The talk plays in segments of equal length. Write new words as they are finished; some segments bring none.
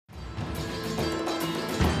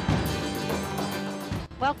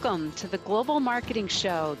Welcome to the Global Marketing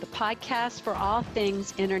Show, the podcast for all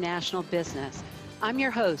things international business. I'm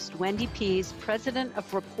your host, Wendy Pease, president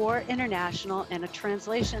of Rapport International and a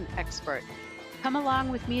translation expert. Come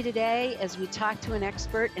along with me today as we talk to an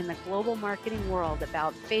expert in the global marketing world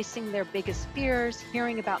about facing their biggest fears,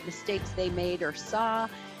 hearing about mistakes they made or saw,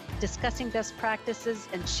 discussing best practices,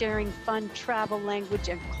 and sharing fun travel, language,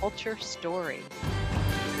 and culture stories.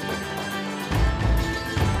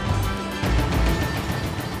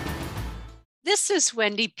 This is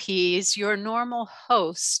Wendy Pease, your normal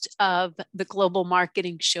host of the Global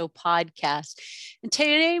Marketing Show podcast. And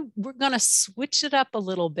today we're going to switch it up a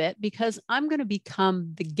little bit because I'm going to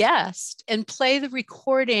become the guest and play the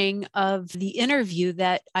recording of the interview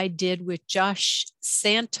that I did with Josh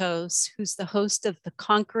Santos, who's the host of the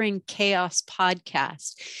Conquering Chaos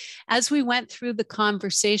podcast. As we went through the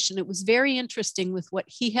conversation, it was very interesting with what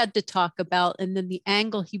he had to talk about and then the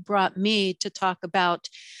angle he brought me to talk about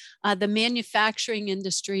the manufacturing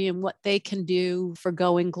industry and what they can do for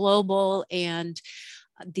going global and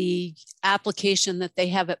the application that they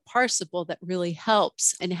have at Parsable that really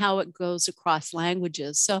helps and how it goes across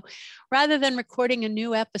languages. So rather than recording a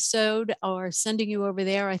new episode or sending you over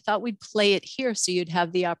there, I thought we'd play it here so you'd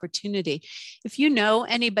have the opportunity. If you know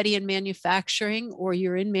anybody in manufacturing or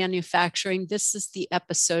you're in manufacturing, this is the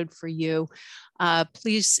episode for you.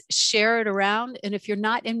 Please share it around. And if you're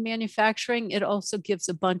not in manufacturing, it also gives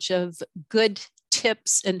a bunch of good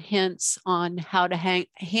tips and hints on how to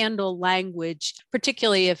handle language,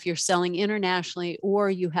 particularly if you're selling internationally or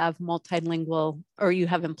you have multilingual or you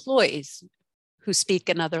have employees who speak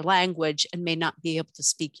another language and may not be able to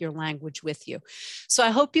speak your language with you. So I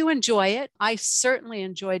hope you enjoy it. I certainly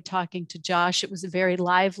enjoyed talking to Josh. It was a very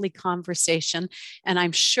lively conversation, and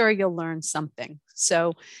I'm sure you'll learn something.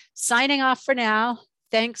 So signing off for now.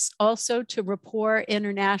 Thanks also to Rapport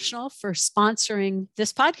International for sponsoring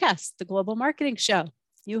this podcast, the Global Marketing Show.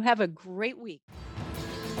 You have a great week.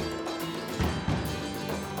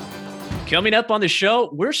 Coming up on the show,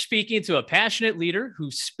 we're speaking to a passionate leader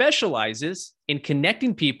who specializes in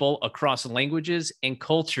connecting people across languages and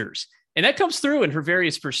cultures. And that comes through in her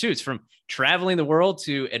various pursuits, from traveling the world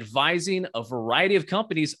to advising a variety of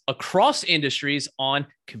companies across industries on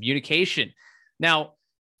communication. Now,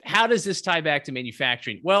 how does this tie back to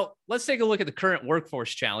manufacturing? Well, let's take a look at the current workforce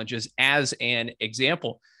challenges as an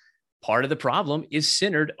example. Part of the problem is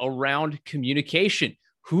centered around communication.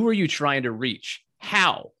 Who are you trying to reach?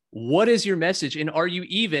 How? What is your message? And are you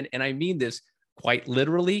even, and I mean this quite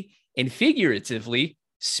literally and figuratively,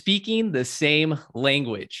 speaking the same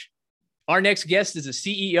language? Our next guest is the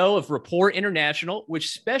CEO of Rapport International, which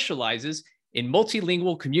specializes in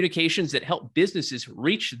multilingual communications that help businesses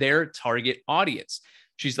reach their target audience.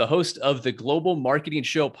 She's the host of the Global Marketing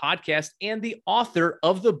Show podcast and the author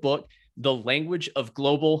of the book, The Language of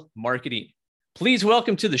Global Marketing. Please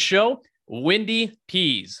welcome to the show, Wendy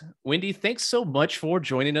Pease. Wendy, thanks so much for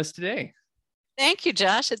joining us today. Thank you,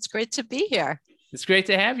 Josh. It's great to be here. It's great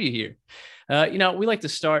to have you here. We like to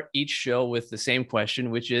start each show with the same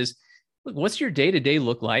question, which is, what's your day-to-day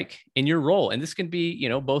look like in your role? And this can be,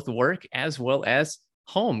 both work as well as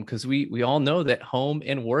home, because we all know that home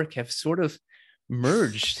and work have sort of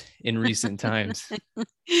merged in recent times.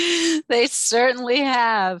 They certainly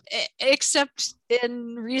have, except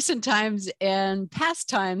in recent times and past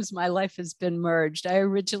times, my life has been merged. I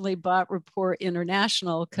originally bought Rapport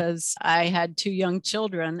International because I had two young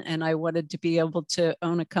children and I wanted to be able to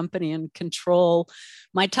own a company and control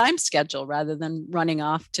my time schedule rather than running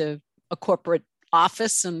off to a corporate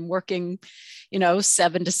office and working,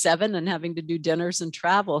 7 to 7 and having to do dinners and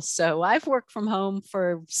travel. So I've worked from home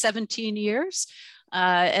for 17 years.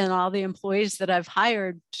 And all the employees that I've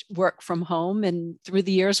hired work from home. And through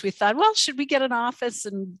the years, we thought, well, should we get an office?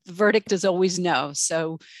 And the verdict is always no.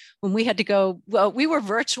 So when we had to go, we were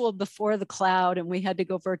virtual before the cloud and we had to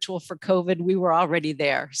go virtual for COVID. We were already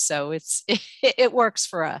there. So it works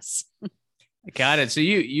for us. Got it. So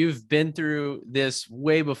you've been through this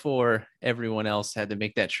way before everyone else had to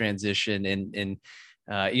make that transition. And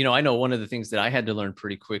I know one of the things that I had to learn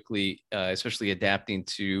pretty quickly, especially adapting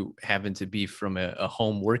to having to be from a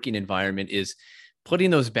home working environment, is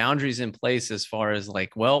putting those boundaries in place as far as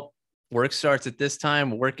work starts at this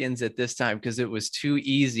time, work ends at this time, because it was too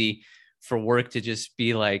easy for work to just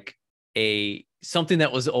be like something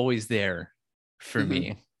that was always there for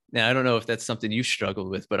me. Now, I don't know if that's something you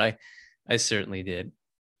struggled with, but I certainly did.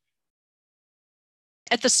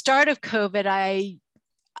 At the start of COVID, I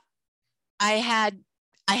had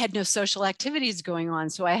I had no social activities going on.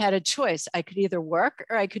 So I had a choice. I could either work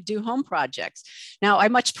or I could do home projects. Now, I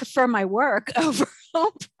much prefer my work over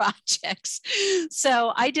home projects.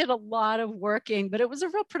 So I did a lot of working, but it was a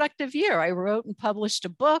real productive year. I wrote and published a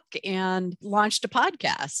book and launched a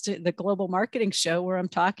podcast, the Global Marketing Show, where I'm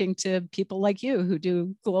talking to people like you who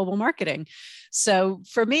do global marketing. So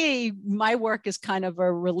for me, my work is kind of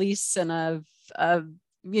a release and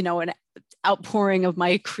an outpouring of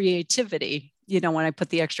my creativity, when I put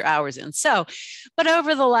the extra hours in. So, but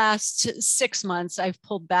over the last 6 months, I've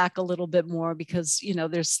pulled back a little bit more because,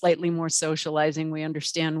 there's slightly more socializing. We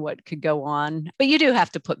understand what could go on, but you do have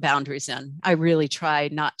to put boundaries in. I really try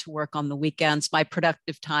not to work on the weekends. My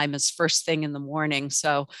productive time is first thing in the morning.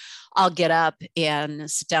 So I'll get up and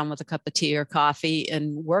sit down with a cup of tea or coffee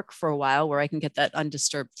and work for a while where I can get that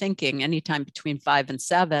undisturbed thinking anytime between 5 and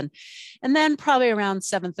 7. And then probably around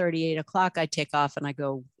 7:30, 8 o'clock, I take off and I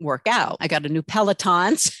go work out. I got a new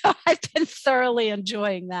Peloton, so I've been thoroughly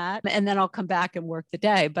enjoying that. And then I'll come back and work the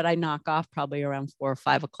day, but I knock off probably around 4 or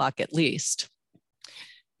 5 o'clock at least.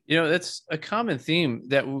 That's a common theme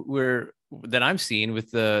that I'm seeing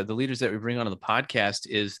with the leaders that we bring on the podcast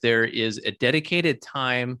is there is a dedicated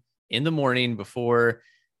time in the morning before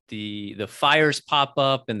the fires pop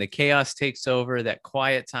up and the chaos takes over, that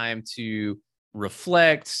quiet time to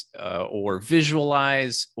reflect or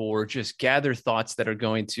visualize or just gather thoughts that are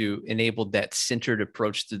going to enable that centered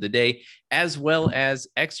approach to the day, as well as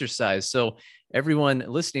exercise. So everyone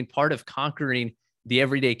listening, part of conquering the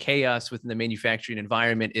everyday chaos within the manufacturing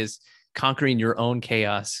environment is conquering your own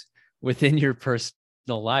chaos within your personal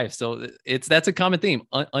life. So that's a common theme.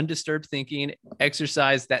 Undisturbed thinking,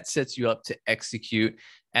 exercise that sets you up to execute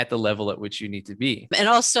at the level at which you need to be. And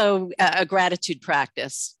also a gratitude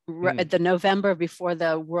practice. The November before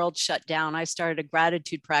the world shut down, I started a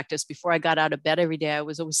gratitude practice. Before I got out of bed every day, I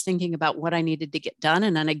was always thinking about what I needed to get done.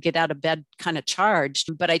 And then I'd get out of bed kind of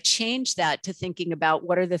charged. But I changed that to thinking about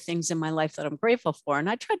what are the things in my life that I'm grateful for. And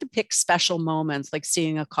I tried to pick special moments like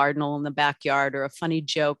seeing a cardinal in the backyard or a funny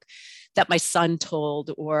joke that my son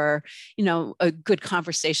told, or, a good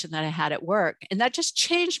conversation that I had at work. And that just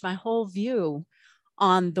changed my whole view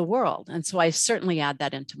on the world. And so I certainly add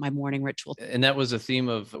that into my morning ritual. And that was a theme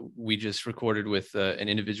of, we just recorded with an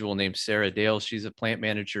individual named Sarah Dale. She's a plant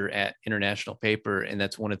manager at International Paper. And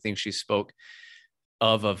that's one of the things she spoke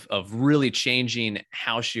of really changing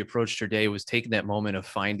how she approached her day, was taking that moment of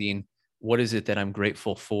finding what is it that I'm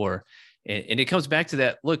grateful for. And it comes back to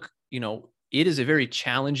that, look, it is a very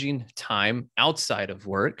challenging time outside of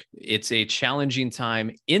work. It's a challenging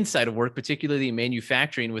time inside of work, particularly in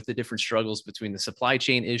manufacturing, with the different struggles between the supply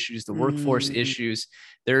chain issues, the workforce issues.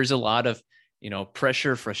 There's a lot of,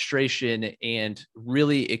 pressure, frustration, and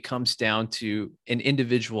really it comes down to an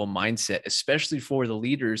individual mindset, especially for the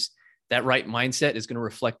leaders. That right mindset is going to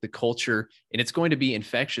reflect the culture and it's going to be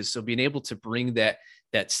infectious. So being able to bring that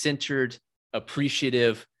centered,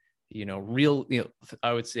 appreciative, real,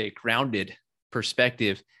 I would say grounded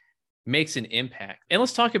perspective makes an impact. And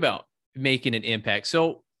let's talk about making an impact.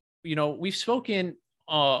 So, we've spoken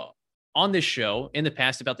on this show in the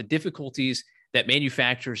past about the difficulties that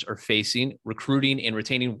manufacturers are facing recruiting and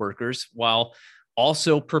retaining workers, while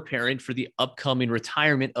also preparing for the upcoming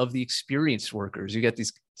retirement of the experienced workers. You got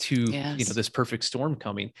these two, this perfect storm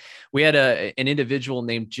coming. We had an individual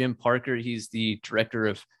named Jim Parker. He's the director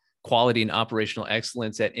of quality and operational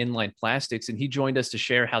excellence at Inline Plastics. And he joined us to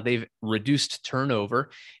share how they've reduced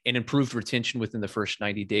turnover and improved retention within the first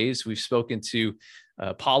 90 days. We've spoken to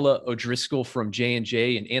Paula O'Driscoll from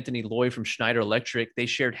J&J and Anthony Loy from Schneider Electric. They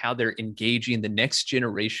shared how they're engaging the next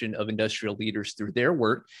generation of industrial leaders through their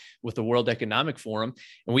work with the World Economic Forum.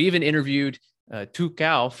 And we even interviewed Tu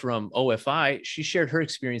Cao from OFI. She shared her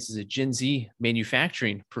experience as a Gen Z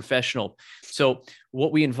manufacturing professional. So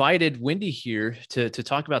what we invited Wendy here to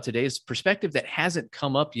talk about today is perspective that hasn't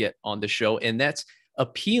come up yet on the show, and that's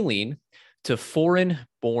appealing to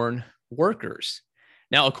foreign-born workers.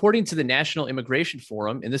 Now, according to the National Immigration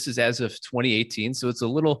Forum, and this is as of 2018, so it's a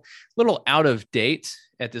little out of date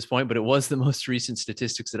at this point, but it was the most recent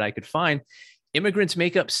statistics that I could find. Immigrants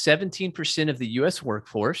make up 17% of the U.S.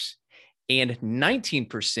 workforce and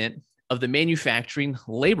 19% of the manufacturing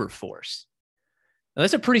labor force. Now,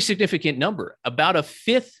 that's a pretty significant number, about a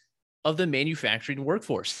fifth of the manufacturing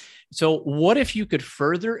workforce. So what if you could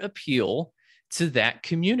further appeal to that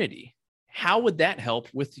community? How would that help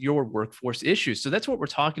with your workforce issues? So that's what we're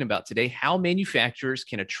talking about today, how manufacturers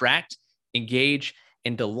can attract, engage,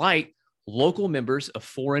 and delight local members of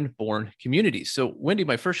foreign-born communities. So Wendy,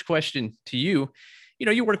 my first question to you,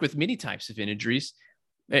 you work with many types of industries,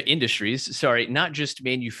 not just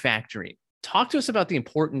manufacturing. Talk to us about the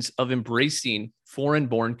importance of embracing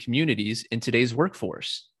foreign-born communities in today's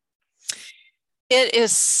workforce. It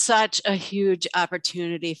is such a huge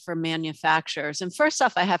opportunity for manufacturers. And first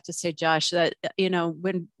off, I have to say, Josh, that,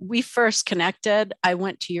 when we first connected, I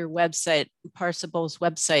went to your website, Parsible's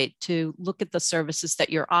website, to look at the services that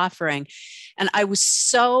you're offering. And I was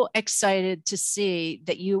so excited to see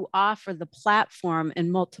that you offer the platform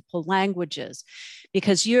in multiple languages,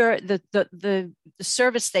 because the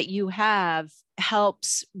service that you have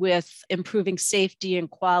helps with improving safety and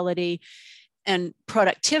quality and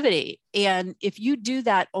productivity. And if you do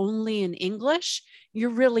that only in English,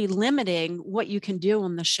 you're really limiting what you can do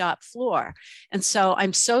on the shop floor. And so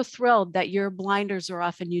I'm so thrilled that your blinders are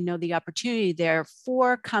off and the opportunity there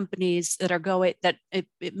for companies that are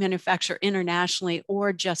manufacture internationally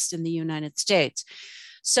or just in the United States.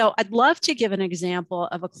 So I'd love to give an example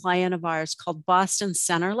of a client of ours called Boston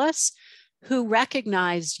Centerless, who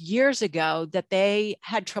recognized years ago that they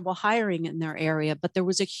had trouble hiring in their area, but there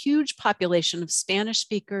was a huge population of Spanish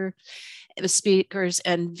speakers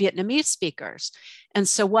and Vietnamese speakers. And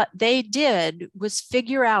so what they did was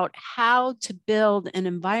figure out how to build an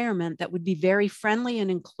environment that would be very friendly and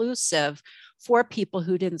inclusive for people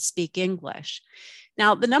who didn't speak English.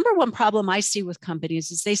 Now, the number one problem I see with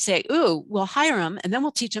companies is they say, ooh, we'll hire them and then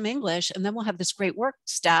we'll teach them English and then we'll have this great work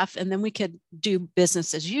staff and then we could do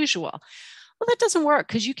business as usual. Well, that doesn't work,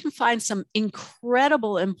 because you can find some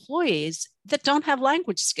incredible employees that don't have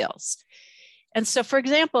language skills. And so, for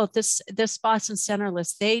example, this Boston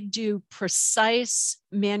Centerless, they do precise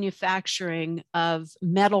manufacturing of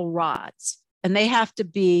metal rods, and they have to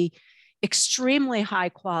be extremely high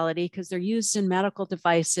quality because they're used in medical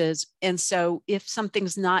devices. And so if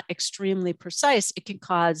something's not extremely precise, it can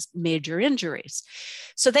cause major injuries.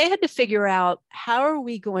 So they had to figure out, how are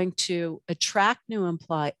we going to attract new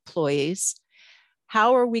employees?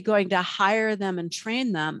 How are we going to hire them and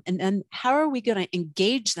train them? And then how are we going to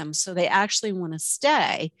engage them so they actually want to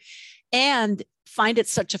stay and find it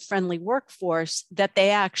such a friendly workforce that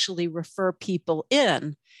they actually refer people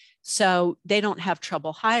in, so they don't have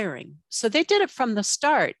trouble hiring? So they did it from the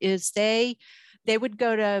start. They would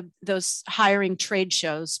go to those hiring trade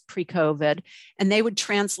shows pre-COVID, and they would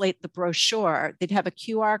translate the brochure. They'd have a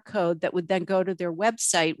QR code that would then go to their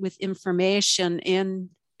website with information in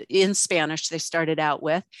Spanish they started out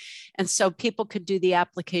with. And so people could do the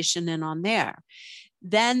application in on there.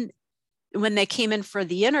 Then when they came in for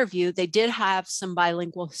the interview, they did have some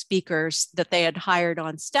bilingual speakers that they had hired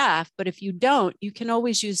on staff. But if you don't, you can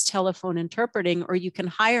always use telephone interpreting, or you can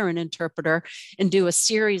hire an interpreter and do a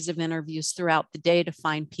series of interviews throughout the day to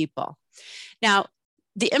find people. Now,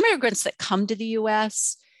 the immigrants that come to the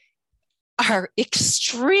US are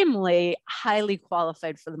extremely highly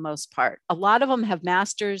qualified for the most part. A lot of them have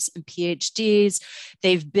masters and PhDs.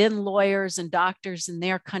 They've been lawyers and doctors in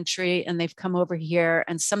their country, and they've come over here.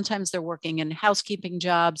 And sometimes they're working in housekeeping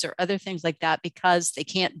jobs or other things like that because they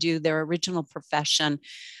can't do their original profession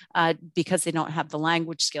because they don't have the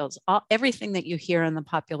language skills. Everything that you hear in the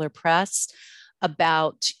popular press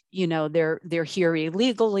about, they're here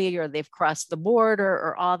illegally or they've crossed the border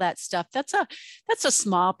or all that stuff, that's a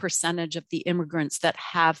small percentage of the immigrants that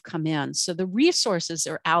have come in. So the resources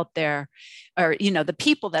are out there, or the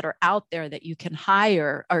people that are out there that you can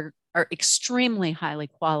hire are extremely highly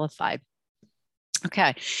qualified.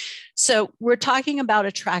 Okay, so we're talking about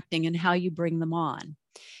attracting and how you bring them on.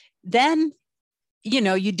 Then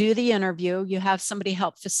you do the interview, you have somebody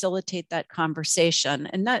help facilitate that conversation.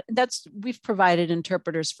 And we've provided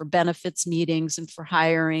interpreters for benefits meetings and for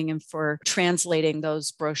hiring and for translating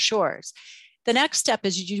those brochures. The next step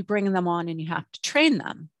is you bring them on and you have to train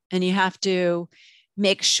them, and you have to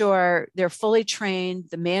make sure they're fully trained.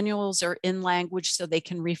 The manuals are in language so they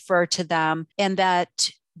can refer to them, and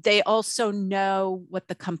that they also know what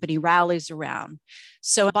the company rallies around.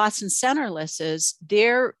 So Boston Centerless is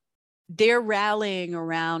they're rallying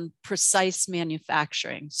around precise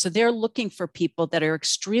manufacturing. So they're looking for people that are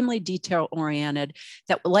extremely detail oriented,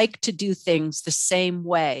 that like to do things the same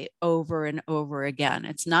way over and over again.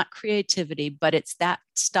 It's not creativity, but it's that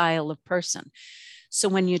style of person. So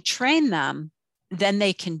when you train them, then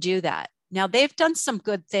they can do that. Now, they've done some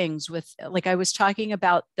good things with, like I was talking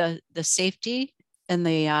about, the safety and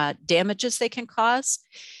the damages they can cause.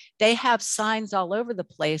 They have signs all over the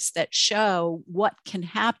place that show what can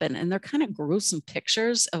happen. And they're kind of gruesome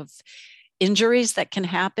pictures of injuries that can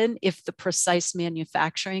happen if the precise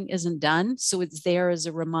manufacturing isn't done. So it's there as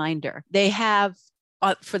a reminder. They have,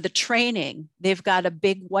 for the training, they've got a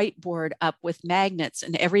big whiteboard up with magnets,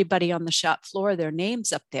 and everybody on the shop floor, their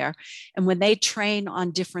names up there. And when they train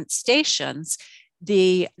on different stations,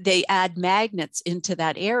 they add magnets into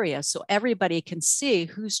that area so everybody can see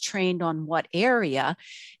who's trained on what area.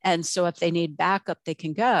 And so if they need backup, they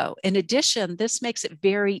can go. In addition, this makes it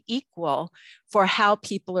very equal for how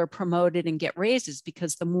people are promoted and get raises,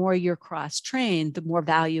 because the more you're cross-trained, the more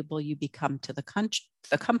valuable you become to the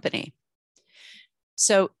company.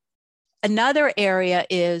 So another area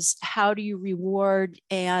is, how do you reward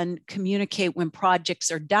and communicate when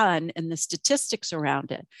projects are done and the statistics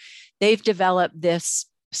around it? They've developed this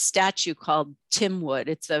statue called Tim Wood.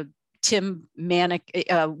 It's a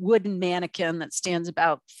wooden mannequin that stands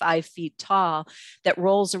about 5 feet tall that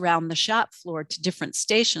rolls around the shop floor to different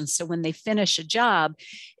stations. So when they finish a job,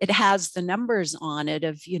 it has the numbers on it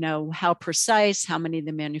of, how precise, how many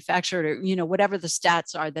they manufactured, or, whatever the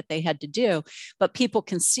stats are that they had to do, but people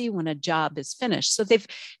can see when a job is finished. So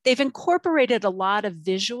they've incorporated a lot of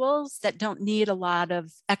visuals that don't need a lot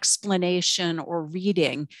of explanation or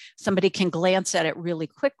reading. Somebody can glance at it really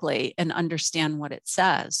quickly and understand what it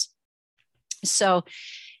says. So,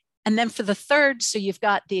 and then for the third, so you've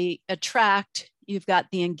got the attract, you've got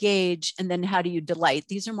the engage, and then how do you delight?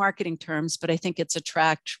 These are marketing terms, but I think it's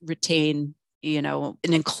attract, retain, and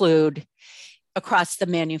include across the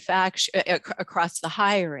across the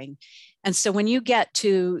hiring. And so when you get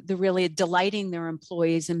to the really delighting their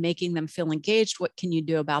employees and making them feel engaged, what can you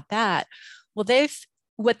do about that? Well,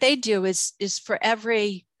 what they do is for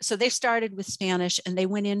every, so they started with Spanish and they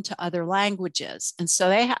went into other languages. And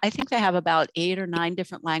so I think they have about 8 or 9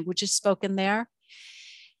 different languages spoken there.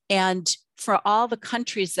 And for all the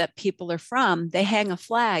countries that people are from, they hang a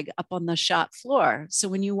flag up on the shop floor. So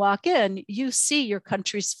when you walk in, you see your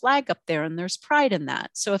country's flag up there, and there's pride in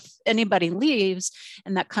that. So if anybody leaves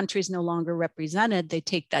and that country is no longer represented, they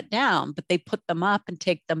take that down, but they put them up and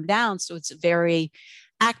take them down. So it's a very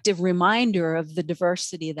active reminder of the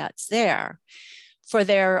diversity that's there. For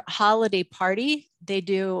their holiday party, they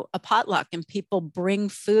do a potluck and people bring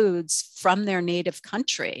foods from their native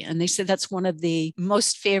country. And they say that's one of the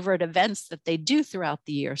most favorite events that they do throughout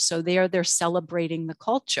the year. So they're celebrating the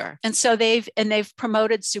culture. And so they've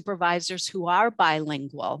promoted supervisors who are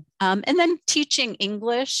bilingual. And then teaching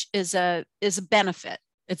English is a benefit.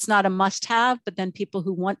 It's not a must-have, but then people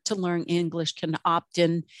who want to learn English can opt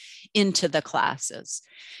into the classes.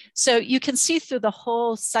 So you can see through the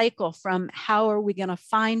whole cycle from how are we going to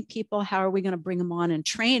find people, how are we going to bring them on and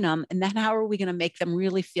train them, and then how are we going to make them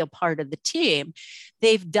really feel part of the team.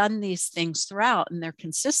 They've done these things throughout and they're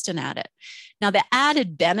consistent at it. Now, the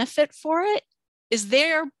added benefit for it is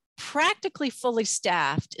they're practically fully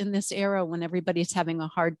staffed in this era when everybody's having a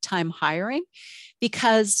hard time hiring,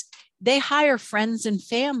 because they hire friends and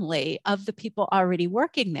family of the people already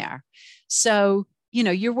working there. So,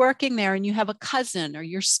 you're working there and you have a cousin or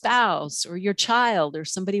your spouse or your child or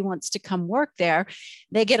somebody wants to come work there.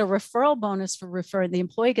 They get a referral bonus for referring, the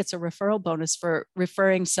employee gets a referral bonus for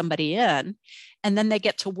referring somebody in. And then they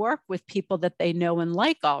get to work with people that they know and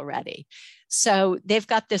like already. So they've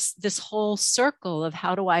got this whole circle of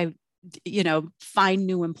how do I, find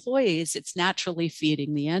new employees? It's naturally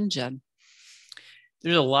feeding the engine.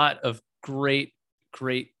 There's a lot of great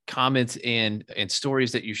comments and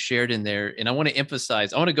stories that you shared in there. And I want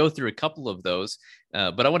to go through a couple of those,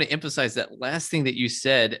 but I want to emphasize that last thing that you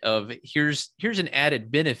said of here's an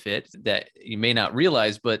added benefit that you may not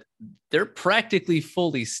realize, but they're practically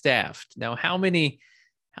fully staffed. Now, how many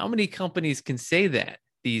companies can say that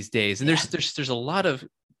these days? And there's a lot of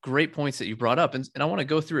great points that you brought up. And I want to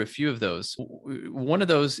go through a few of those. One of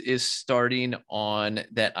those is starting on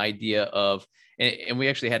that idea of, and we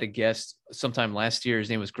actually had a guest sometime last year. His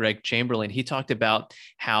name was Greg Chamberlain. He talked about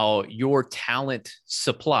how your talent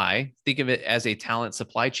supply, think of it as a talent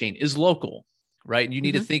supply chain, is local, right? And you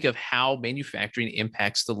need to think of how manufacturing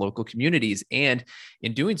impacts the local communities. And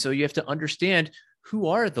in doing so, you have to understand who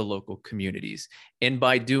are the local communities. And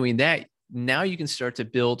by doing that, now you can start to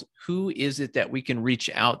build who is it that we can reach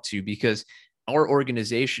out to, because our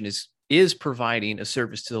organization is providing a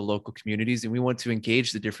service to the local communities, and we want to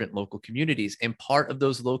engage the different local communities. And part of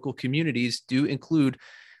those local communities do include,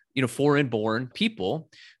 foreign-born people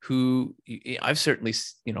who I've certainly,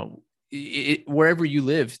 wherever you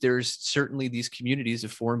live, there's certainly these communities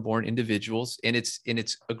of foreign-born individuals, and it's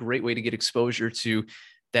a great way to get exposure to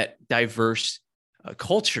that diverse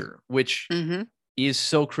culture, which is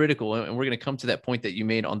so critical. And we're going to come to that point that you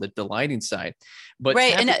made on the delighting side. But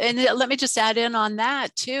right. And let me just add in on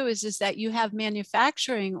that too, is that you have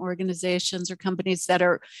manufacturing organizations or companies that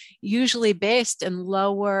are usually based in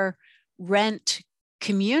lower rent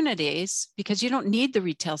communities, because you don't need the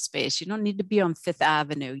retail space. You don't need to be on Fifth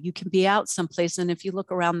Avenue. You can be out someplace. And if you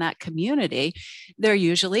look around that community, there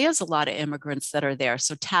usually is a lot of immigrants that are there.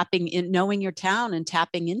 So tapping in, knowing your town and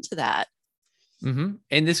tapping into that. Mm-hmm.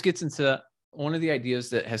 And this gets into one of the ideas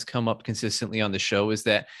that has come up consistently on the show is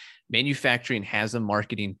that manufacturing has a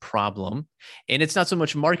marketing problem. And it's not so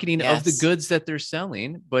much marketing of the goods that they're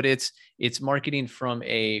selling, but it's marketing from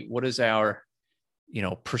what is our,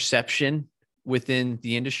 perception within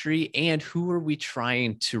the industry, and who are we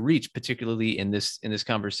trying to reach, particularly in this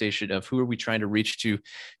conversation of who are we trying to reach to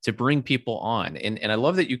bring people on. And I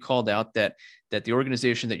love that you called out that the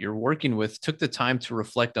organization that you're working with took the time to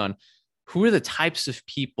reflect on who are the types of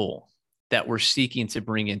people that we're seeking to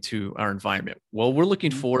bring into our environment. Well, we're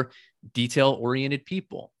looking for detail-oriented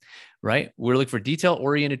people, right? We're looking for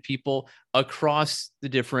detail-oriented people across the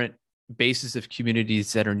different bases of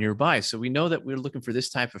communities that are nearby. So we know that we're looking for this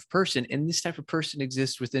type of person, and this type of person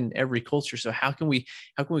exists within every culture. So how can we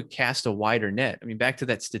cast a wider net? I mean, back to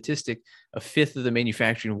that statistic, a fifth of the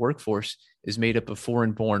manufacturing workforce is made up of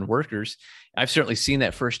foreign-born workers. I've certainly seen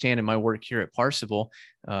that firsthand in my work here at Parsable.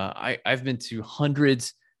 I've been to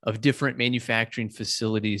hundreds of different manufacturing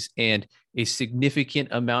facilities, and a significant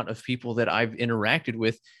amount of people that I've interacted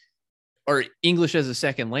with are English as a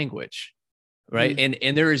second language. Right.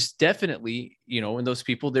 And there is definitely, in those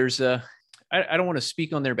people, there's I don't want to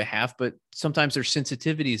speak on their behalf, but sometimes there's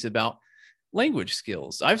sensitivities about language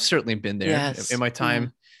skills. I've certainly been there in my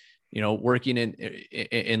time, working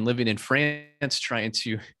and living in France, trying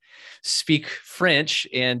to speak French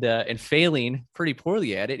and failing pretty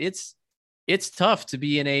poorly at it. It's tough to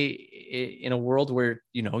be in a world where,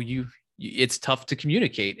 it's tough to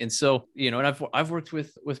communicate. And so, and I've worked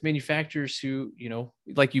with manufacturers who,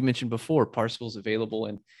 like you mentioned before, Parsible's available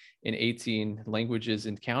in 18 languages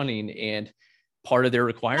and counting, and part of their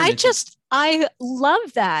requirements. I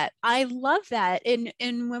love that. I love that. And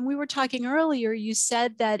when we were talking earlier, you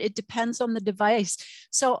said that it depends on the device.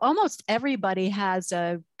 So almost everybody has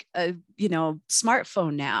a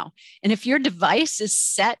smartphone now. And if your device is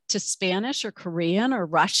set to Spanish or Korean or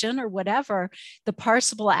Russian or whatever, the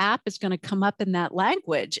Parsible app is going to come up in that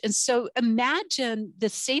language. And so imagine the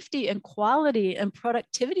safety and quality and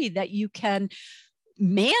productivity that you can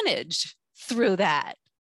manage through that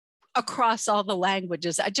across all the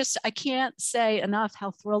languages. I can't say enough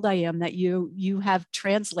how thrilled I am that you have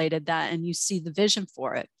translated that and you see the vision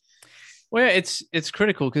for it. Well, it's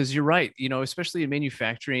critical because you're right, especially in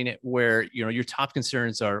manufacturing where, your top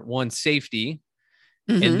concerns are one, safety,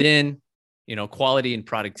 and then, quality and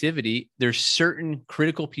productivity. There's certain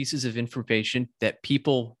critical pieces of information that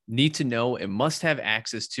people need to know and must have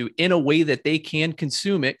access to in a way that they can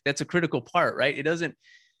consume it. That's a critical part, right?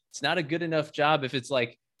 It's not a good enough job if it's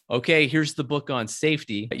like, okay, here's the book on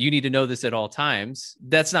safety. You need to know this at all times.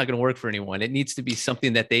 That's not going to work for anyone. It needs to be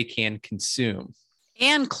something that they can consume.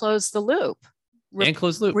 And close the loop.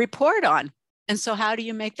 Report on. And so how do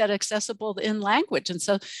you make that accessible in language? And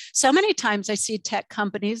so many times I see tech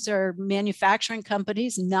companies or manufacturing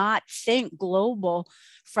companies not think global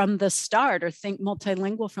from the start or think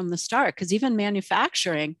multilingual from the start. Because even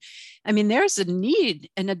manufacturing, I mean, there's a need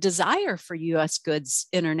and a desire for US goods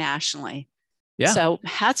internationally. Yeah. So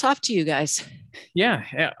hats off to you guys.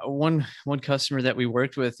 Yeah. One customer that we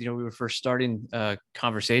worked with, we were first starting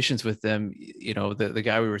conversations with them, the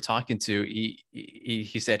guy we were talking to,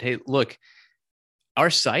 he said, hey, look, our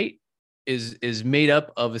site is made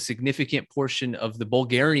up of a significant portion of the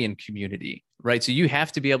Bulgarian community, right? So you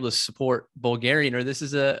have to be able to support Bulgarian or this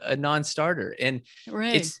is a non-starter. And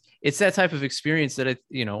it's that type of experience that,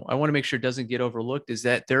 I want to make sure doesn't get overlooked, is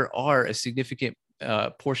that there are a significant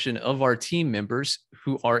portion of our team members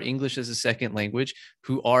who are English as a second language,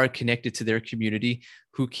 who are connected to their community,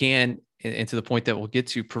 who can, and to the point that we'll get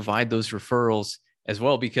to, provide those referrals as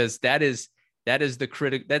well, because that is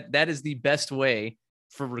the best way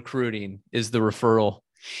for recruiting, is the referral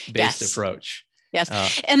based approach.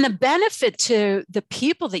 Yes. And the benefit to the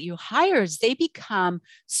people that you hire is they become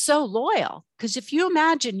so loyal. Because if you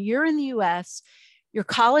imagine you're in the US, you're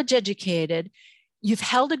college educated, you've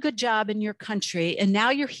held a good job in your country, and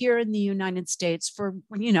now you're here in the United States for,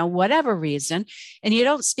 whatever reason, and you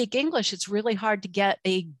don't speak English, it's really hard to get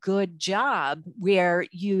a good job where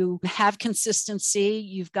you have consistency,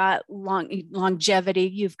 you've got longevity,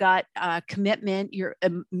 you've got commitment, you're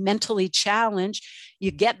mentally challenged,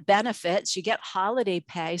 you get benefits, you get holiday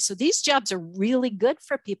pay. So these jobs are really good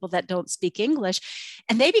for people that don't speak English,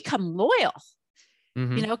 and they become loyal.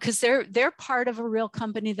 Because they're part of a real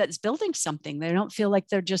company that's building something. They don't feel like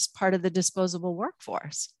they're just part of the disposable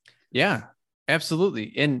workforce. Yeah,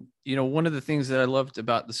 absolutely. And, one of the things that I loved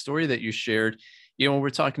about the story that you shared when we're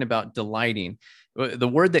talking about delighting, the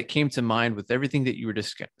word that came to mind with everything that you were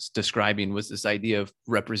describing was this idea of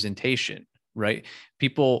representation, right?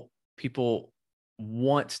 People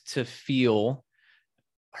want to feel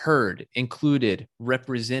heard, included,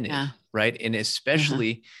 represented, Yeah. right? And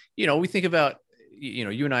especially, we think about,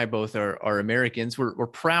 you and I both are Americans. We're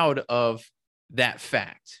proud of that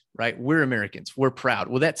fact, right? We're Americans. We're proud.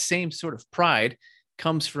 Well, that same sort of pride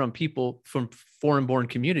comes from people from foreign-born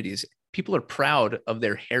communities. People are proud of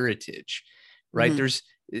their heritage, right?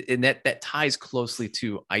 And that ties closely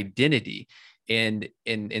to identity. And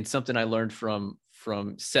something I learned from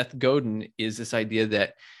Seth Godin is this idea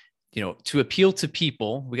that, to appeal to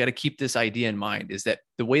people, we got to keep this idea in mind, is that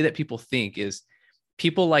the way that people think is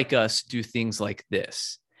people like us do things like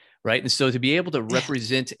this, right? And so to be able to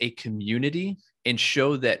represent a community and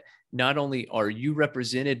show that not only are you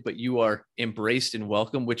represented, but you are embraced and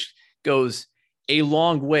welcome, which goes a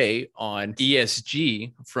long way on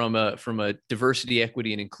ESG from a diversity,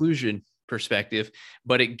 equity, and inclusion perspective,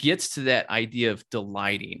 but it gets to that idea of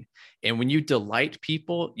delighting. And when you delight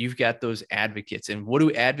people, you've got those advocates. And what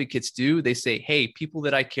do advocates do? They say, hey, people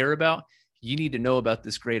that I care about, you need to know about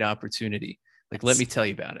this great opportunity. Like, let me tell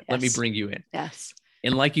you about it. Let me bring you in. Yes.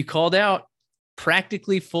 And like you called out,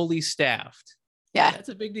 practically fully staffed. Yeah. That's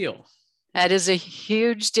a big deal. That is a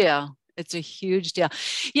huge deal. It's a huge deal.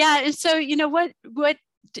 Yeah. And so, what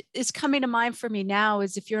is coming to mind for me now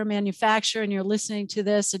is if you're a manufacturer and you're listening to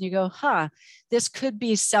this and you go, this could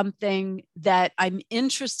be something that I'm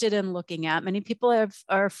interested in looking at. Many people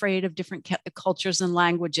are afraid of different cultures and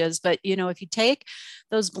languages, but if you take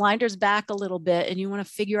those blinders back a little bit and you want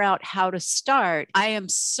to figure out how to start, I am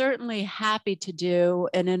certainly happy to do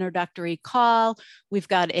an introductory call. We've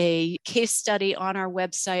got a case study on our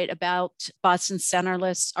website about Boston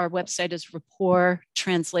Centerless. Our website is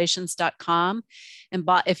rapporttranslations.com. And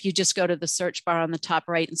if you just go to the search bar on the top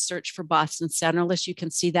right and search for Boston Centerless, you can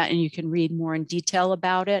see that and you can read more in detail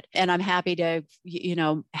about it. And I'm happy to,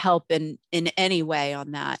 help in any way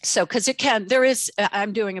on that. So, because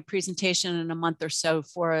I'm doing a presentation in a month or so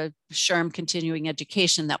for a SHRM continuing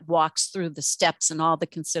education that walks through the steps and all the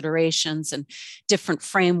considerations and different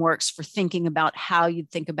frameworks for thinking about how you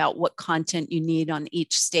think about what content you need on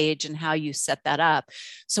each stage and how you set that up.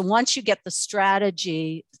 So once you get the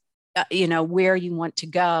strategy, where you want to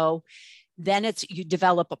go, then you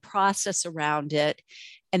develop a process around it.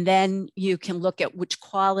 And then you can look at which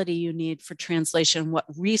quality you need for translation, what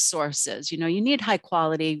resources. You need high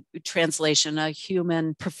quality translation, a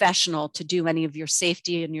human professional to do any of your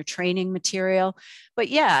safety and your training material. But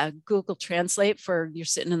yeah, Google Translate for you're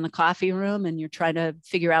sitting in the coffee room and you're trying to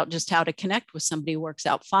figure out just how to connect with somebody works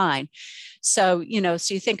out fine. So,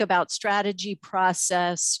 so you think about strategy,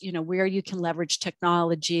 process, where you can leverage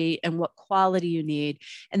technology and what quality you need.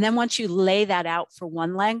 And then once you lay that out for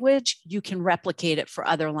one language, you can replicate it for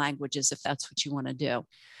other languages if that's what you want to do.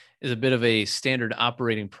 Is a bit of a standard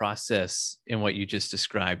operating process in what you just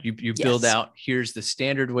described. You build out, here's the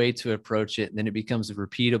standard way to approach it, and then it becomes a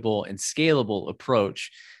repeatable and scalable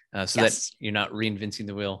approach so that you're not reinventing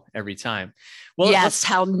the wheel every time. Well, yes,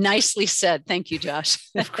 how nicely said. Thank you, Josh.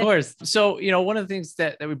 Of course. So, one of the things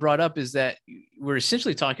that we brought up is that we're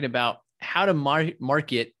essentially talking about how to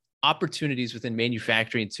market opportunities within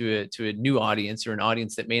manufacturing to a new audience or an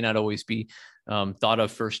audience that may not always be thought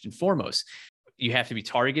of first and foremost. You have to be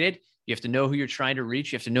targeted. You have to know who you're trying to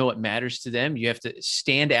reach. You have to know what matters to them. You have to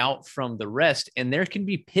stand out from the rest. And there can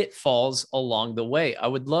be pitfalls along the way. I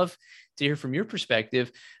would love to hear from your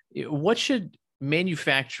perspective. What should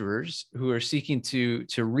manufacturers who are seeking to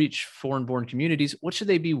reach foreign-born communities, what should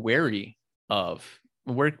they be wary of?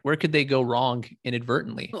 Where could they go wrong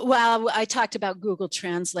inadvertently? Well, I talked about Google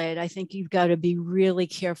Translate. I think you've got to be really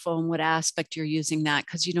careful in what aspect you're using that,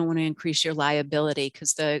 because you don't want to increase your liability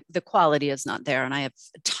because the quality is not there. And I have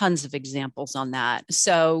tons of examples on that.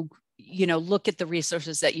 So, look at the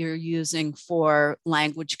resources that you're using for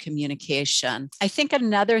language communication. I think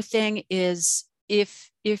another thing is if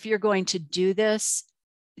you're going to do this,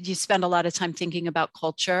 you spend a lot of time thinking about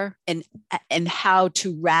culture and how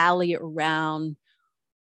to rally around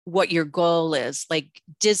what your goal is. Like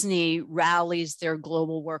Disney rallies their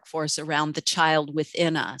global workforce around the child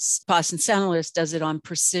within us. Boston Centerless does it on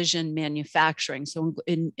precision manufacturing. So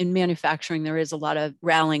in manufacturing, there is a lot of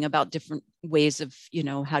rallying about different ways of,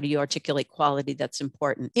 how do you articulate quality that's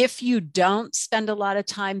important. If you don't spend a lot of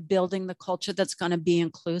time building the culture that's going to be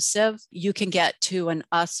inclusive, you can get to an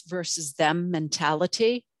us versus them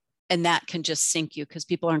mentality. And that can just sink you because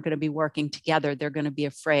people aren't going to be working together. They're going to be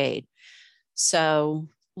afraid. So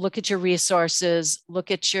look at your resources, look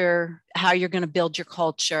at how you're going to build your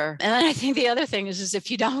culture. And then I think the other thing is if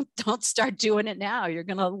you don't start doing it now, you're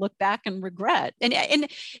going to look back and regret. And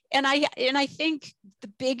I think the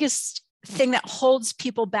biggest thing that holds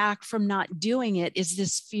people back from not doing it is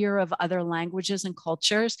this fear of other languages and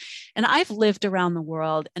cultures. And I've lived around the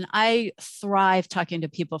world and I thrive talking to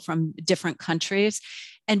people from different countries.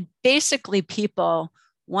 And basically, people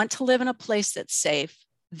want to live in a place that's safe.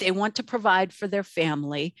 They want to provide for their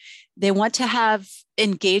family. They want to have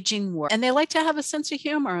engaging work, and they like to have a sense of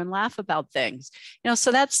humor and laugh about things.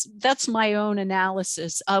 So that's my own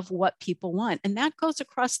analysis of what people want, and that goes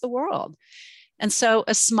across the world. And so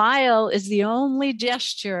a smile is the only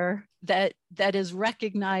gesture that is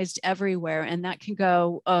recognized everywhere, and that can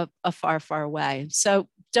go a far, far way. So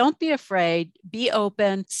don't be afraid, be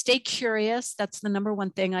open, stay curious. That's the number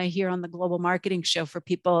one thing I hear on the Global Marketing Show for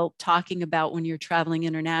people talking about when you're traveling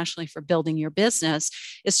internationally for building your business,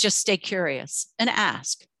 is just stay curious and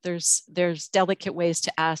ask. There's delicate ways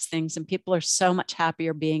to ask things, and people are so much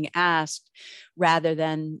happier being asked rather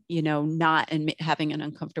than, not and having an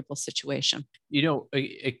uncomfortable situation.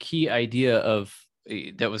 A key idea of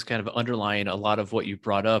that was kind of underlying a lot of what you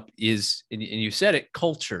brought up is, and you said it,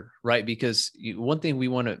 culture, right? Because one thing we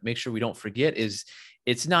want to make sure we don't forget is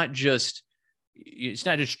it's not just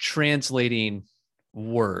translating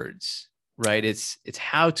words, right? It's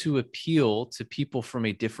how to appeal to people from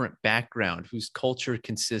a different background whose culture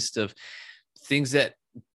consists of things that,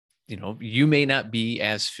 you may not be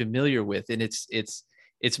as familiar with. And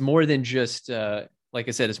it's more than just, like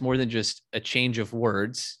I said, it's more than just a change of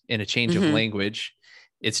words and a change of language.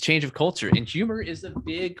 It's change of culture. And humor is a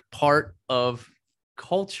big part of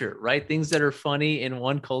culture, right? Things that are funny in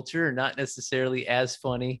one culture are not necessarily as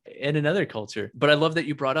funny in another culture. But I love that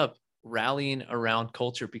you brought up rallying around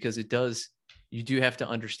culture, because you do have to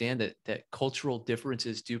understand that cultural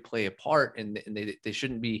differences do play a part, and they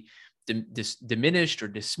shouldn't be diminished or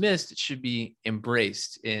dismissed. It should be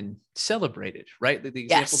embraced and celebrated, right? The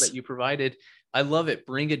example that you provided, I love it.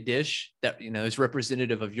 Bring a dish that, is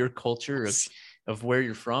representative of your culture, of where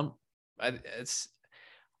you're from.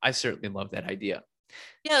 I certainly love that idea.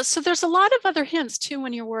 Yeah, so there's a lot of other hints too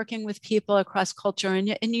when you're working with people across culture,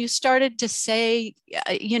 and you started to say,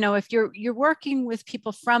 if you're working with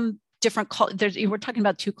people from different cultures, we're talking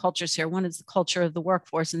about two cultures here. One is the culture of the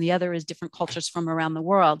workforce, and the other is different cultures from around the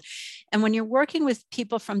world. And when you're working with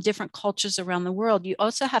people from different cultures around the world, you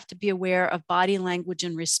also have to be aware of body language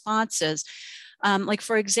and responses. Like,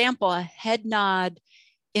 for example, a head nod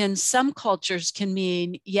in some cultures can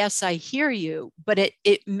mean, yes, I hear you, but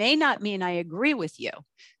it may not mean I agree with you.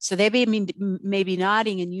 So they may be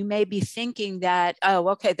nodding, and you may be thinking that, oh,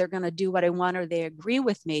 okay, they're going to do what I want, or they agree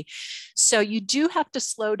with me. So you do have to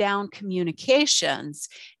slow down communications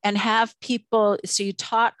and have people, so you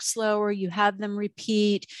talk slower, you have them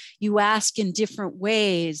repeat, you ask in different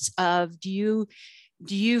ways of, do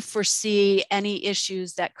you foresee any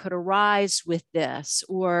issues that could arise with this?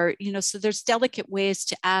 Or, so there's delicate ways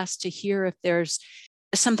to ask to hear if there's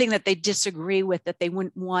something that they disagree with, that they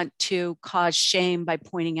wouldn't want to cause shame by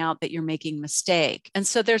pointing out that you're making a mistake. And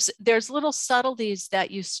so there's little subtleties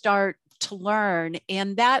that you start to learn.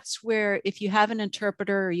 And that's where, if you have an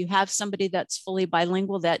interpreter or you have somebody that's fully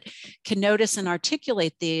bilingual that can notice and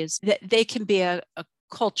articulate these, that they can be a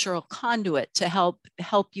cultural conduit to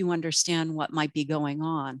help you understand what might be going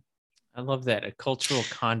on. I love that, a cultural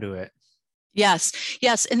conduit. Yes.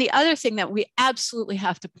 And the other thing that we absolutely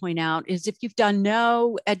have to point out is, if you've done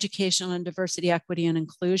no education on diversity, equity, and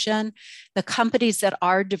inclusion, the companies that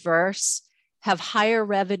are diverse have higher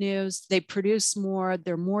revenues, they produce more,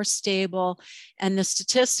 they're more stable, and the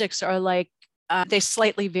statistics are like, they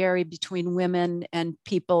slightly vary between women and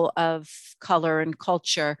people of color and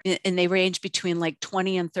culture. And they range between like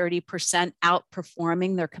 20 and 30%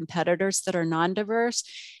 outperforming their competitors that are non-diverse.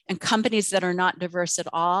 And companies that are not diverse at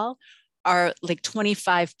all are like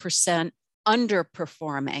 25%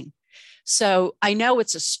 underperforming. So I know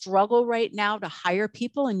it's a struggle right now to hire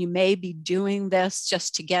people, and you may be doing this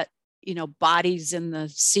just to get, bodies in the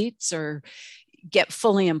seats or get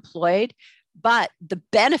fully employed. But the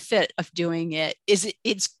benefit of doing it is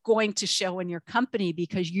it's going to show in your company,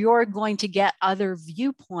 because you're going to get other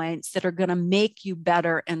viewpoints that are going to make you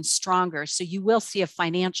better and stronger. So you will see a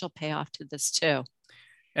financial payoff to this too.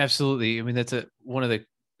 Absolutely. I mean, that's one of the,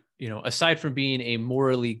 aside from being a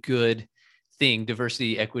morally good thing,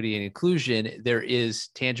 diversity, equity, and inclusion, there is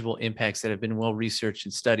tangible impacts that have been well researched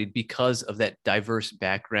and studied because of that diverse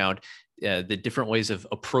background, the different ways of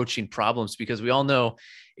approaching problems. Because we all know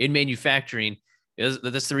in manufacturing,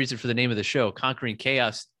 that's the reason for the name of the show, Conquering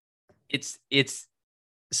Chaos. It's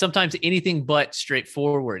sometimes anything but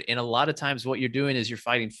straightforward. And a lot of times what you're doing is you're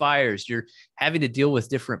fighting fires, you're having to deal with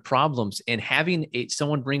different problems, and having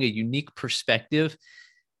someone bring a unique perspective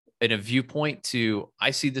and a viewpoint to,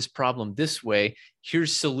 I see this problem this way,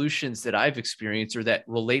 here's solutions that I've experienced or that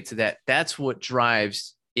relate to that. That's what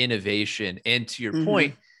drives innovation. And to your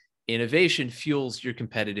point, innovation fuels your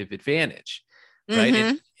competitive advantage,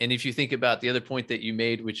 right? And if you think about the other point that you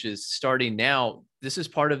made, which is starting now, this is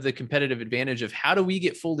part of the competitive advantage of how do we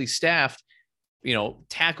get fully staffed,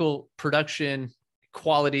 tackle production,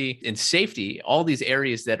 quality, and safety, all these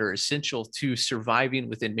areas that are essential to surviving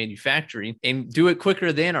within manufacturing, and do it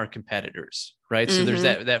quicker than our competitors, right? So there's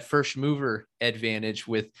that first mover advantage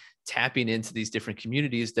with tapping into these different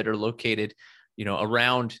communities that are located,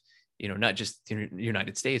 around, not just the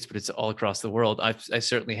United States, but it's all across the world. I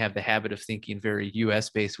certainly have the habit of thinking very US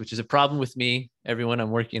based, which is a problem with me. Everyone,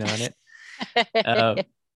 I'm working on it. But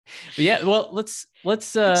yeah, well, let's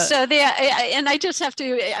and I just have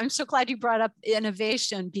to, I'm so glad you brought up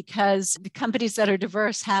innovation, because the companies that are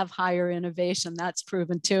diverse have higher innovation. That's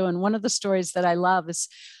proven too. And one of the stories that I love is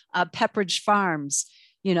Pepperidge Farms.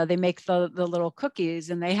 They make the little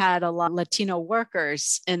cookies, and they had a lot of Latino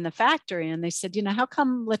workers in the factory. And they said, how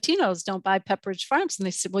come Latinos don't buy Pepperidge Farms? And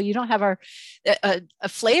they said, well, you don't have a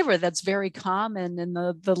flavor that's very common in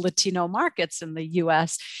the Latino markets in the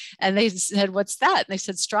US. And they said, what's that? And they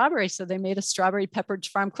said, strawberry. So they made a strawberry Pepperidge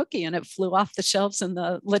Farm cookie, and it flew off the shelves in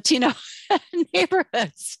the Latino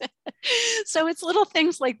neighborhoods. So it's little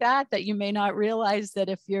things like that you may not realize, that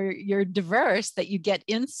if you're diverse, that you get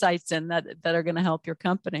insights in that are going to help your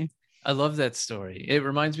company. I love that story. It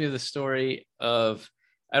reminds me of the story of,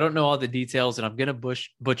 I don't know all the details, and I'm going to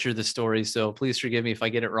butcher the story, so please forgive me if I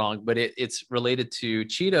get it wrong, but it's related to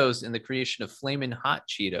Cheetos and the creation of Flamin' Hot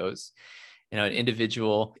Cheetos. An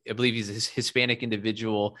individual, I believe he's a Hispanic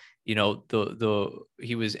individual, he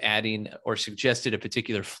was adding or suggested a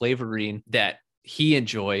particular flavoring that he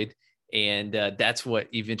enjoyed. And that's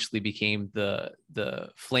what eventually became the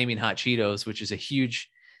Flaming Hot Cheetos, which is a huge,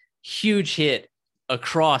 huge hit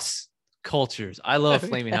across cultures. I love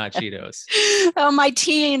Flaming Hot Cheetos. Oh, my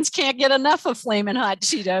teens can't get enough of Flaming Hot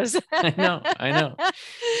Cheetos. I know.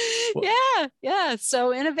 Well, yeah.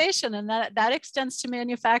 So innovation, and that extends to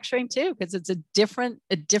manufacturing too, because it's a different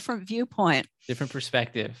viewpoint. Different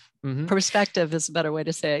perspective. Mm-hmm. Perspective is a better way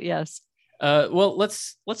to say it. Yes. Well,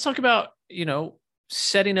 let's talk about,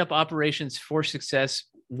 setting up operations for success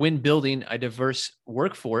when building a diverse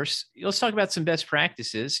workforce. Let's talk about some best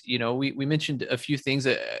practices. We mentioned a few things.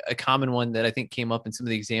 A common one that I think came up in some of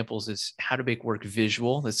the examples is how to make work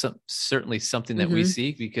visual. That's certainly something that we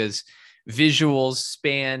see, because visuals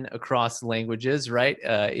span across languages, right?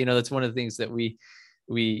 That's one of the things that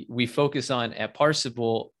we focus on at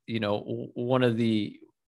Parsable. One of the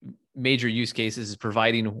major use cases is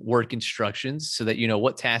providing work instructions so that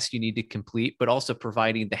what task you need to complete, but also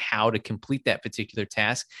providing the how to complete that particular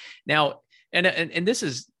task. Now, and this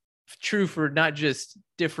is true for not just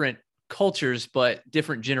different cultures, but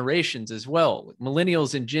different generations as well.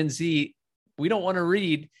 Millennials and Gen Z, we don't want to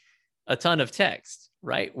read a ton of text,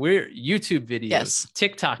 right? We're YouTube videos,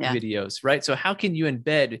 TikTok videos, right? So how can you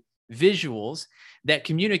embed visuals that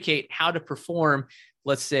communicate how to perform?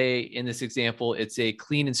 Let's say in this example, it's a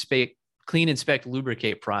clean, inspect,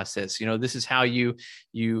 lubricate process. This is how you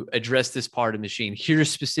address this part of the machine. Here's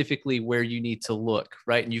specifically where you need to look,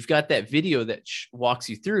 right? And you've got that video that walks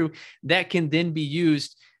you through that can then be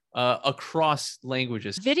used across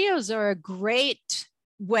languages. Videos are a great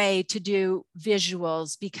way to do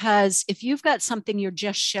visuals, because if you've got something you're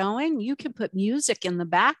just showing, you can put music in the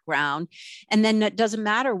background, and then it doesn't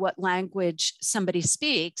matter what language somebody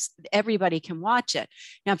speaks, everybody can watch it.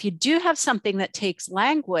 Now, if you do have something that takes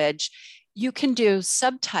language, you can do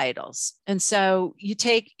subtitles. And so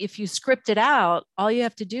if you script it out, all you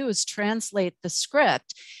have to do is translate the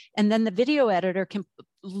script, and then the video editor can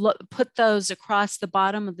put those across the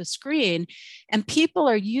bottom of the screen. And people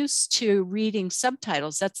are used to reading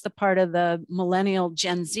subtitles. That's the part of the millennial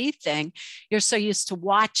Gen Z thing. You're so used to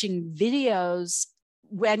watching videos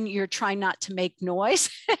when you're trying not to make noise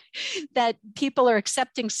that people are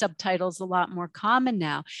accepting subtitles a lot more common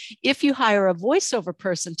now. If you hire a voiceover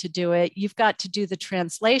person to do it, you've got to do the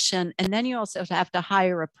translation, and then you also have to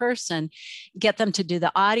hire a person, get them to do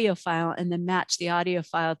the audio file, and then match the audio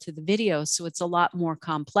file to the video. So it's a lot more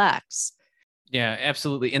complex. Yeah,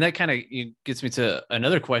 absolutely. And that kind of gets me to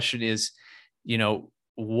another question is,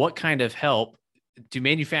 what kind of help do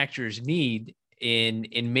manufacturers need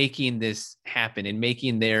in making this happen, in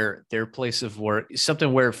making their place of work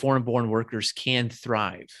something where foreign-born workers can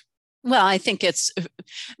thrive? Well, I think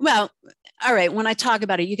all right. When I talk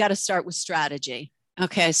about it, you got to start with strategy.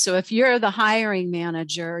 Okay, so if you're the hiring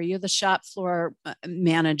manager, you're the shop floor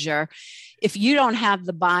manager, if you don't have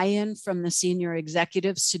the buy-in from the senior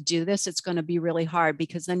executives to do this, it's going to be really hard,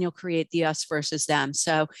 because then you'll create the us versus them.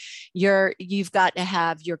 So you've got to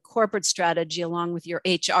have your corporate strategy along with your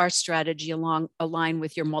HR strategy align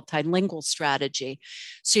with your multilingual strategy.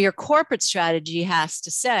 So your corporate strategy has to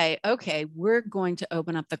say, okay, we're going to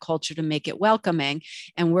open up the culture to make it welcoming,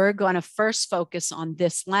 and we're going to first focus on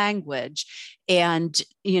this language. And,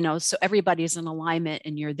 so everybody's in alignment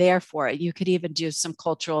and you're there for it. You could even do some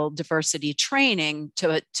cultural diversity training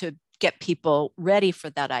to get people ready for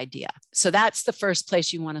that idea. So that's the first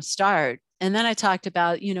place you want to start. And then I talked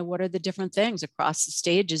about, what are the different things across the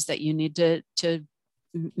stages that you need to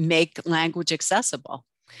make language accessible.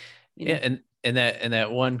 Yeah, and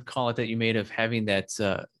that one call that you made of having that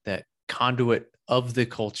conduit of the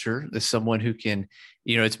culture, there's someone who can,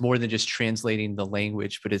 it's more than just translating the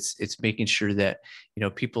language, but it's making sure that,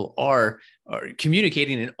 people are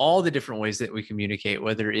communicating in all the different ways that we communicate,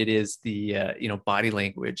 whether it is the, body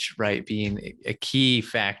language, right, being a key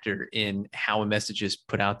factor in how a message is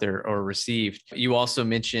put out there or received. You also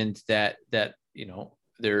mentioned that,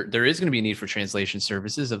 there is going to be a need for translation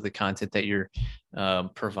services of the content that you're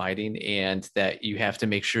providing, and that you have to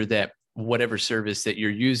make sure that whatever service that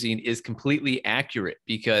you're using is completely accurate,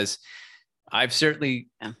 because I've certainly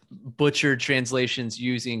butchered translations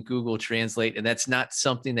using Google Translate, and that's not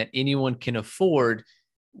something that anyone can afford,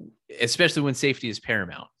 especially when safety is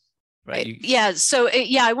paramount. Right. Yeah. So,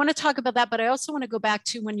 I want to talk about that, but I also want to go back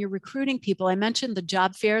to when you're recruiting people. I mentioned the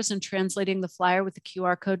job fairs and translating the flyer with the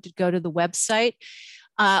QR code to go to the website.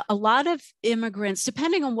 A lot of immigrants,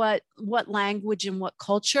 depending on what language and what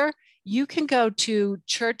culture, you can go to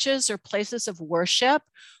churches or places of worship,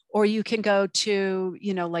 or you can go to,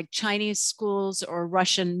 like Chinese schools or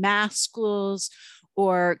Russian math schools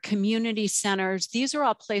or community centers. These are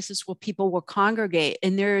all places where people will congregate,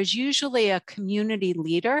 and there is usually a community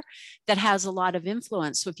leader that has a lot of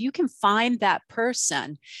influence. So if you can find that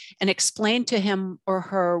person and explain to him or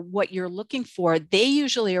her what you're looking for, they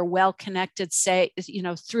usually are well connected, say,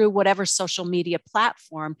 through whatever social media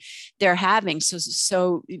platform they're having.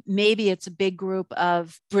 So maybe it's a big group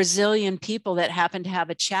of Brazilian people that happen to have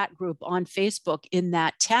a chat group on Facebook in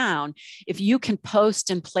that town. If you can post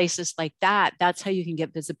in places like that, that's how you can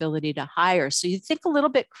get visibility to hire. So you think a little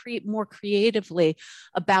bit more creatively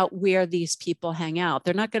about where these people hang out.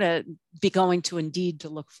 They're not going to be going to Indeed to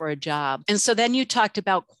look for a job. And so then you talked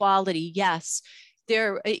about quality. Yes,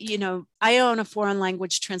 I own a foreign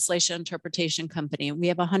language translation interpretation company. We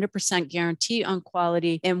have 100% guarantee on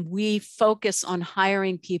quality, and we focus on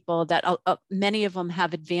hiring people that many of them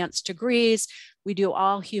have advanced degrees. We do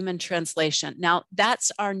all human translation. Now,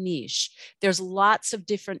 that's our niche. There's lots of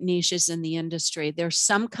different niches in the industry. There's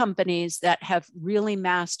some companies that have really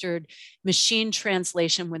mastered machine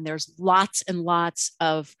translation when there's lots and lots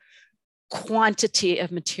of quantity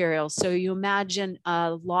of material. So you imagine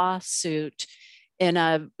a lawsuit in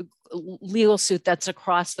a legal suit that's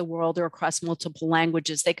across the world or across multiple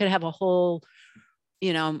languages. They could have a whole,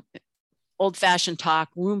 old-fashioned talk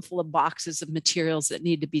room full of boxes of materials that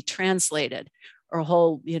need to be translated, or a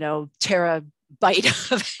whole, terabyte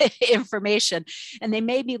of information. And they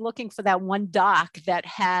may be looking for that one doc that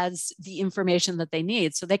has the information that they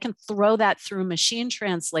need. So they can throw that through machine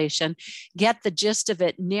translation, get the gist of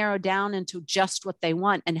it, narrow down into just what they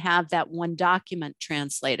want, and have that one document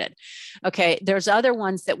translated. Okay, there's other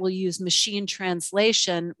ones that will use machine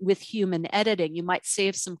translation with human editing. You might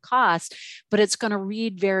save some cost, but it's going to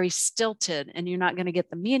read very stilted and you're not going to get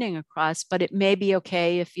the meaning across, but it may be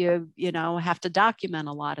okay if you have to document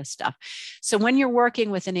a lot of stuff. So when you're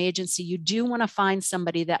working with an agency, you do want to find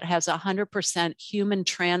somebody that has 100% human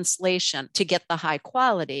translation to get the high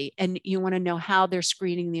quality. And you want to know how they're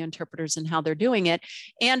screening the interpreters and how they're doing it.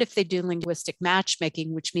 And if they do linguistic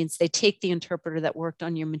matchmaking, which means they take the interpreter that worked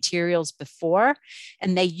on your materials before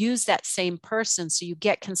and they use that same person. So you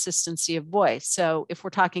get consistency of voice. So if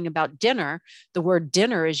we're talking about dinner, the word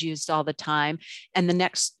dinner is used all the time, and the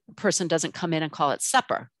next person doesn't come in and call it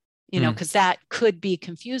supper. Because that could be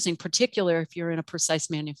confusing, particularly if you're in a precise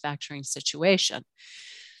manufacturing situation.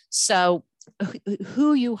 So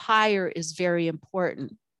who you hire is very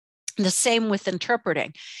important. The same with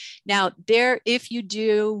interpreting. Now, if you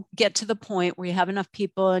do get to the point where you have enough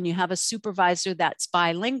people and you have a supervisor that's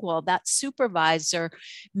bilingual, that supervisor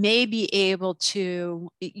may be able to,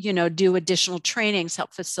 do additional trainings,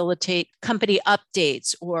 help facilitate company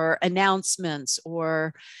updates or announcements,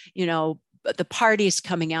 or, the party's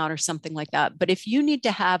coming out or something like that. But if you need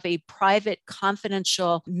to have a private,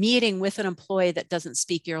 confidential meeting with an employee that doesn't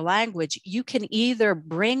speak your language, you can either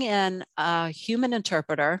bring in a human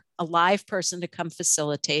interpreter, a live person to come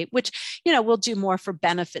facilitate, which, we'll do more for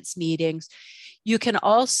benefits meetings. You can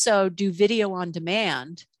also do video on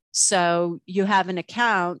demand. So you have an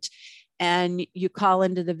account and you call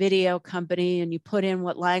into the video company and you put in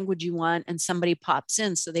what language you want and somebody pops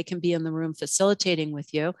in so they can be in the room facilitating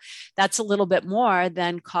with you. That's a little bit more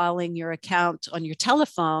than calling your account on your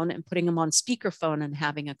telephone and putting them on speakerphone and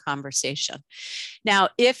having a conversation. Now,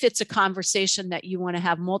 if it's a conversation that you want to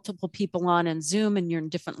have multiple people on in Zoom and you're in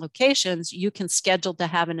different locations, you can schedule to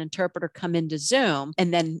have an interpreter come into Zoom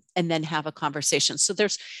and then have a conversation. So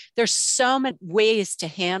there's so many ways to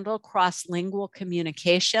handle cross-lingual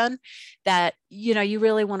communication that, you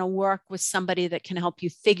really want to work with somebody that can help you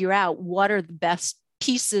figure out what are the best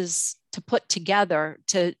pieces to put together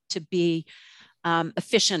to be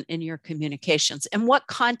efficient in your communications, and what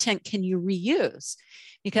content can you reuse.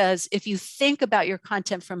 Because if you think about your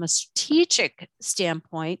content from a strategic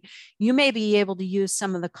standpoint, you may be able to use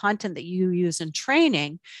some of the content that you use in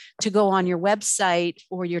training to go on your website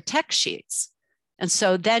or your tech sheets. And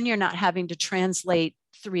so then you're not having to translate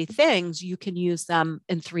 3 things. You can use them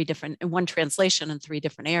in one translation in 3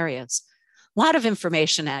 different areas. A lot of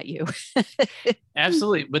information at you.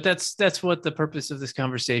 Absolutely. But that's what the purpose of this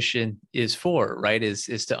conversation is for, right? Is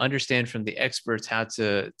to understand from the experts how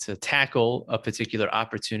to tackle a particular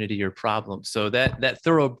opportunity or problem. So that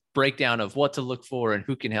thorough breakdown of what to look for and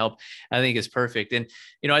who can help, I think is perfect. And,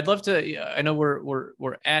 I'd love to, I know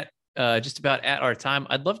we're at just about at our time.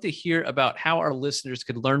 I'd love to hear about how our listeners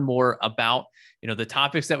could learn more about, the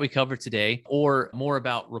topics that we covered today, or more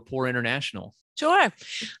about Rapport International. Sure.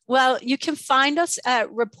 Well, you can find us at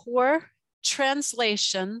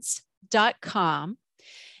rapporttranslations.com.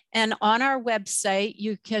 And on our website,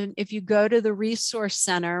 if you go to the Resource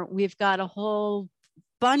Center, we've got a whole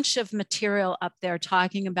bunch of material up there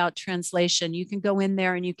talking about translation. You can go in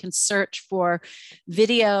there and you can search for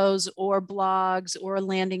videos or blogs or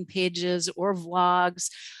landing pages or vlogs,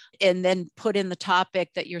 and then put in the topic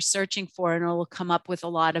that you're searching for, and it will come up with a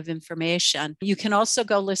lot of information. You can also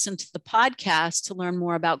go listen to the podcast to learn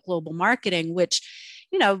more about global marketing, which,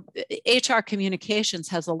 HR communications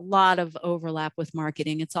has a lot of overlap with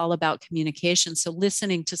marketing. It's all about communication. So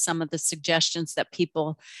listening to some of the suggestions that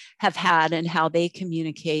people have had and how they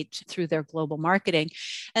communicate through their global marketing.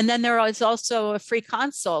 And then there is also a free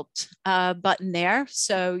consult button there.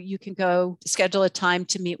 So you can go schedule a time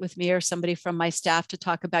to meet with me or somebody from my staff to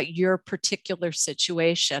talk about your particular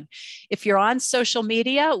situation. If you're on social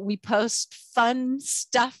media, we post fun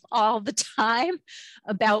stuff all the time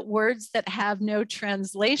about words that have no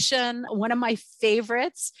translation. One of my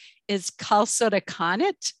favorites is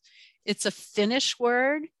kalsodakanit. It's a Finnish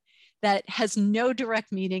word that has no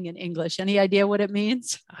direct meaning in English. Any idea what it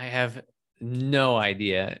means? I have no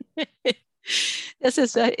idea.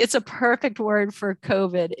 It's a perfect word for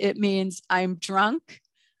COVID. It means I'm drunk,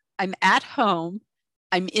 I'm at home,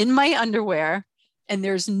 I'm in my underwear, and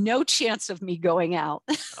there's no chance of me going out.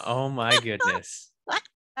 Oh my goodness.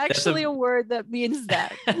 Actually, a word that means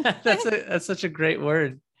that. That's such a great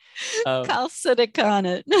word.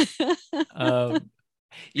 Kalsodakanit.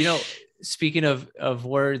 Speaking of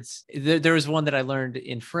words, there was one that I learned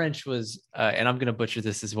in French was, and I'm going to butcher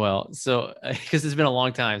this as well. So, because it's been a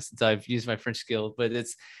long time since I've used my French skill, but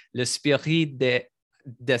it's l'esprit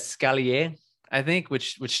d'escalier, I think,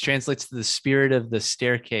 which translates to the spirit of the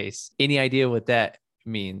staircase. Any idea what that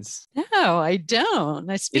means? No, I don't.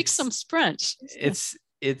 I speak some French.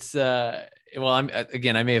 Well,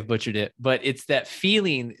 I may have butchered it, but it's that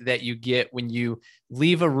feeling that you get when you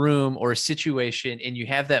leave a room or a situation and you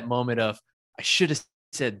have that moment of, I should have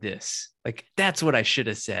said this. Like, that's what I should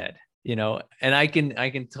have said, and I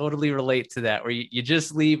can totally relate to that, where you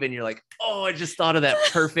just leave and you're like, oh, I just thought of that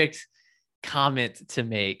perfect comment to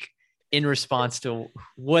make in response to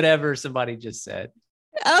whatever somebody just said.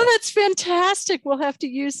 Oh, that's fantastic. We'll have to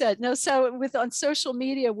use that. No, so on social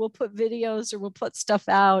media, we'll put videos or we'll put stuff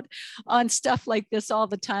out on stuff like this all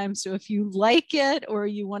the time. So if you like it, or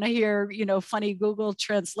you want to hear, funny Google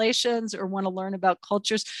translations, or want to learn about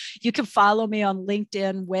cultures, you can follow me on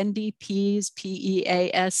LinkedIn, Wendy Pease,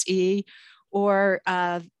 Pease, or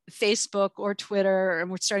Facebook or Twitter.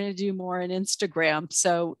 And we're starting to do more on Instagram.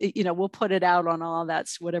 So, we'll put it out on all that,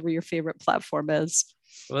 whatever your favorite platform is.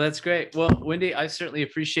 Well, that's great. Well, Wendy, I certainly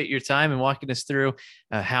appreciate your time and walking us through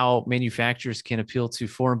how manufacturers can appeal to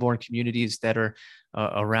foreign-born communities that are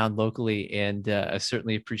around locally. And I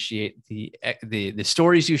certainly appreciate the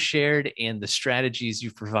stories you shared and the strategies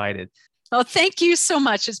you've provided. Well, thank you so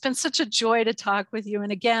much. It's been such a joy to talk with you.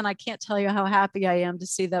 And again, I can't tell you how happy I am to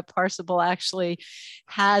see that Parsable actually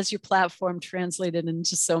has your platform translated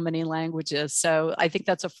into so many languages. So I think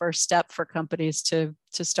that's a first step for companies to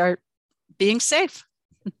start being safe.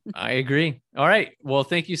 I agree. All right. Well,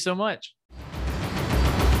 thank you so much.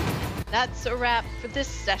 That's a wrap for this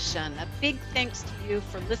session. A big thanks to you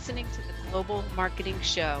for listening to the Global Marketing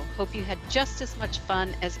Show. Hope you had just as much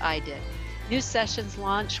fun as I did. New sessions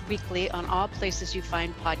launch weekly on all places you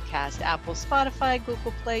find podcasts, Apple, Spotify,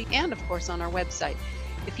 Google Play, and of course on our website.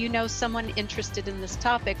 If you know someone interested in this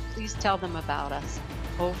topic, please tell them about us.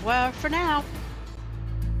 Au revoir for now.